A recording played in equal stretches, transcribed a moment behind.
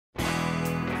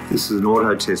This is an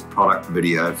auto test product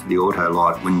video for the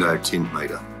AutoLight window tint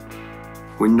meter.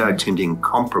 Window tinting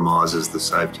compromises the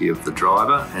safety of the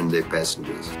driver and their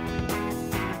passengers.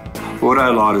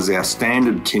 AutoLight is our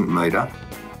standard tint meter.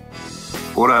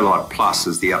 AutoLight Plus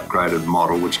is the upgraded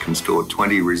model which can store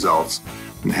 20 results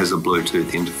and has a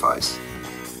Bluetooth interface.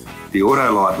 The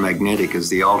AutoLight Magnetic is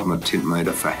the ultimate tint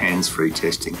meter for hands-free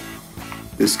testing.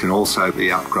 This can also be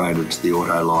upgraded to the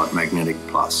AutoLight Magnetic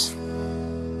Plus.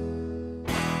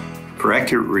 For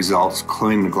accurate results,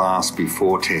 clean the glass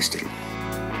before testing.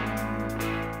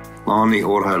 Line the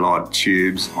AutoLight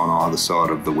tubes on either side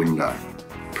of the window.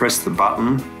 Press the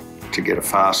button to get a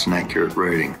fast and accurate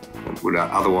reading. It would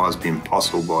otherwise be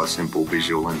impossible by simple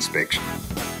visual inspection.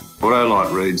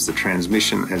 AutoLight reads the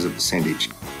transmission as a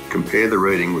percentage. Compare the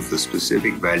reading with the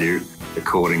specific value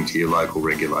according to your local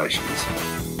regulations.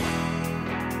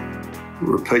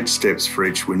 Repeat steps for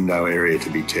each window area to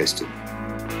be tested.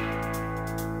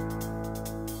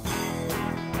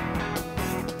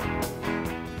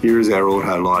 Here is our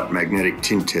AutoLight magnetic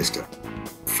tint tester.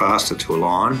 Faster to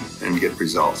align and get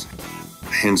results.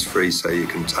 Hands-free so you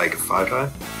can take a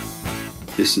photo.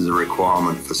 This is a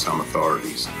requirement for some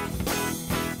authorities.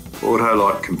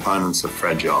 AutoLight components are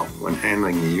fragile. When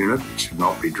handling the unit, it should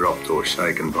not be dropped or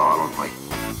shaken violently.